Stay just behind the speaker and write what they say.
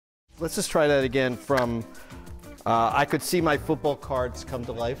Let's just try that again from I could see my football cards come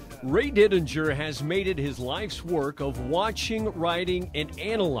to life. Ray Didinger has made it his life's work of watching, writing, and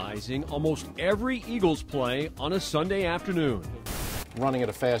analyzing almost every Eagles play on a Sunday afternoon. Running at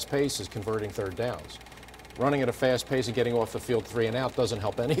a fast pace is converting third downs. Running at a fast pace and getting off the field 3 and out doesn't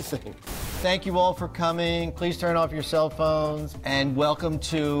help anything. Thank you all for coming. Please turn off your cell phones. And welcome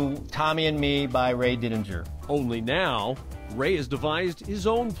to Tommy and Me by Ray Didinger. Only now, Ray has devised his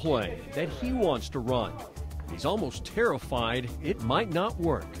own play that he wants to run. He's almost terrified it might not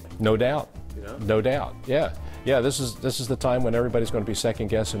work. No doubt. Yeah. No doubt. Yeah. Yeah, this is the time when everybody's going to be second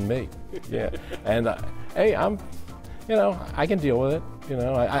guessing me. Yeah. And hey, I can deal with it.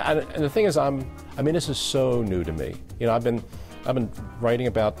 And the thing is, this is so new to me. I've been writing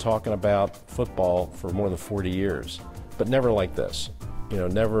about, talking about football for more than 40 years, but never like this.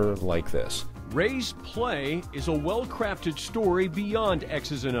 Never like this. Ray's play is a well-crafted story beyond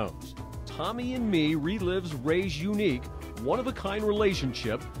X's and O's. Tommy and Me relives Ray's unique, one-of-a-kind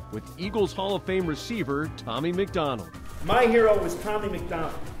relationship with Eagles Hall of Fame receiver Tommy McDonald. My hero was Tommy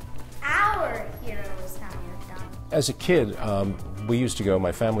McDonald. Our hero was Tommy McDonald. As a kid,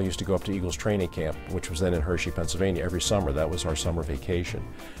 my family used to go up to Eagles training camp, which was then in Hershey, Pennsylvania, every summer. That was our summer vacation.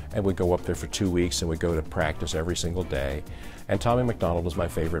 And we'd go up there for 2 weeks, and we'd go to practice every single day. And Tommy McDonald was my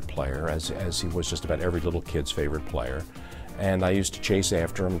favorite player, as he was just about every little kid's favorite player. And I used to chase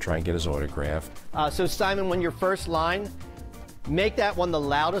after him and try and get his autograph. So Simon, when your first line, make that one the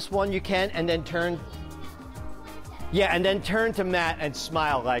loudest one you can, and then turn to Matt and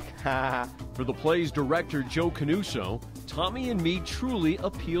smile like, ha ha. For the play's director, Joe Canuso, Tommy and Me truly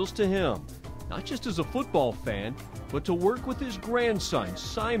appeals to him, not just as a football fan, but to work with his grandson,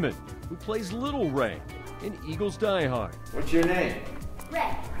 Simon, who plays Little Ray in Eagles Die Hard. What's your name?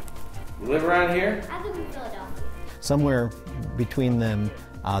 Ray. You live around here? I live in Philadelphia. Somewhere between them,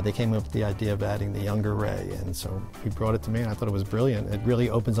 they came up with the idea of adding the younger Ray, and so he brought it to me, and I thought it was brilliant. It really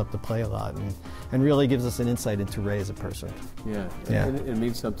opens up the play a lot, and really gives us an insight into Ray as a person. Yeah, yeah. And it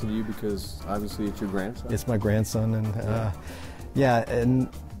means something to you because obviously it's your grandson. It's my grandson, and and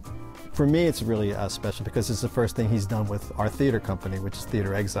for me it's really special because it's the first thing he's done with our theater company, which is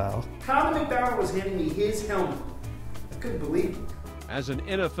Theater Exile. Tommy McDonald was handing me his helmet. I couldn't believe it. As an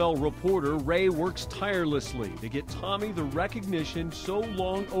NFL reporter, Ray works tirelessly to get Tommy the recognition so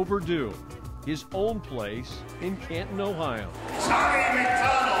long overdue, his own place in Canton, Ohio. Tommy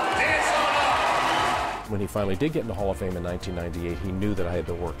McDonald, dance on up! When he finally did get in the Hall of Fame in 1998, he knew that I had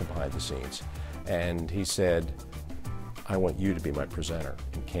been working behind the scenes. And he said, I want you to be my presenter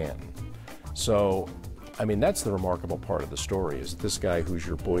in Canton. So, that's the remarkable part of the story, is that this guy who's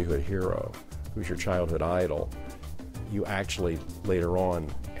your boyhood hero, who's your childhood idol, you actually later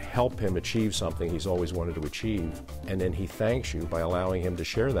on help him achieve something he's always wanted to achieve, and then he thanks you by allowing him to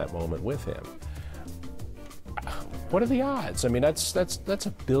share that moment with him. What are the odds? That's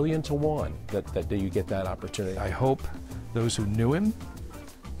 1,000,000,000 to 1 that you get that opportunity. I hope those who knew him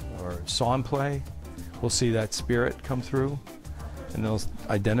or saw him play will see that spirit come through, and they'll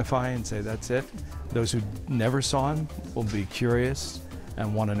identify and say, that's it. Those who never saw him will be curious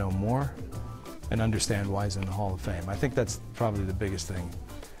and want to know more and understand why he's in the Hall of Fame. I think that's probably the biggest thing.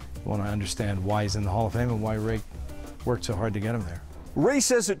 You want to understand why he's in the Hall of Fame and why Ray worked so hard to get him there. Ray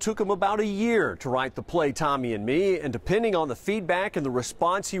says it took him about a year to write the play Tommy and Me, and depending on the feedback and the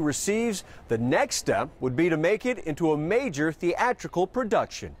response he receives, the next step would be to make it into a major theatrical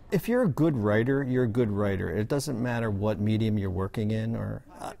production. If you're a good writer, you're a good writer. It doesn't matter what medium you're working in, or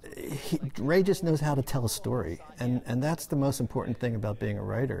Ray just knows how to tell a story, and that's the most important thing about being a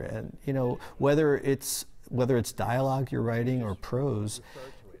writer. And whether it's dialogue you're writing or prose,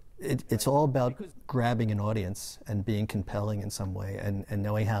 it's all about grabbing an audience and being compelling in some way, and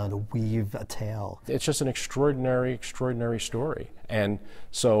knowing how to weave a tale. It's just an extraordinary, extraordinary story. And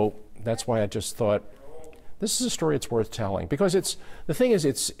so that's why I just thought, this is a story it's worth telling. Because the thing is,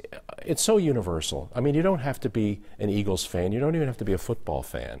 it's so universal. You don't have to be an Eagles fan. You don't even have to be a football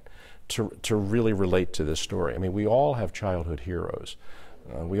fan to really relate to this story. We all have childhood heroes.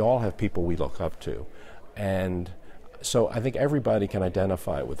 We all have people we look up to. And so I think everybody can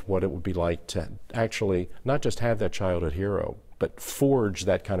identify with what it would be like to actually not just have that childhood hero, but forge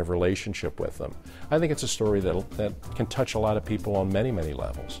that kind of relationship with them. I think it's a story that can touch a lot of people on many, many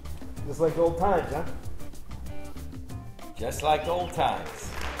levels. Just like old times, huh? Just like old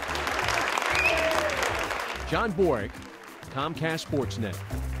times. John Borick, Comcast SportsNet.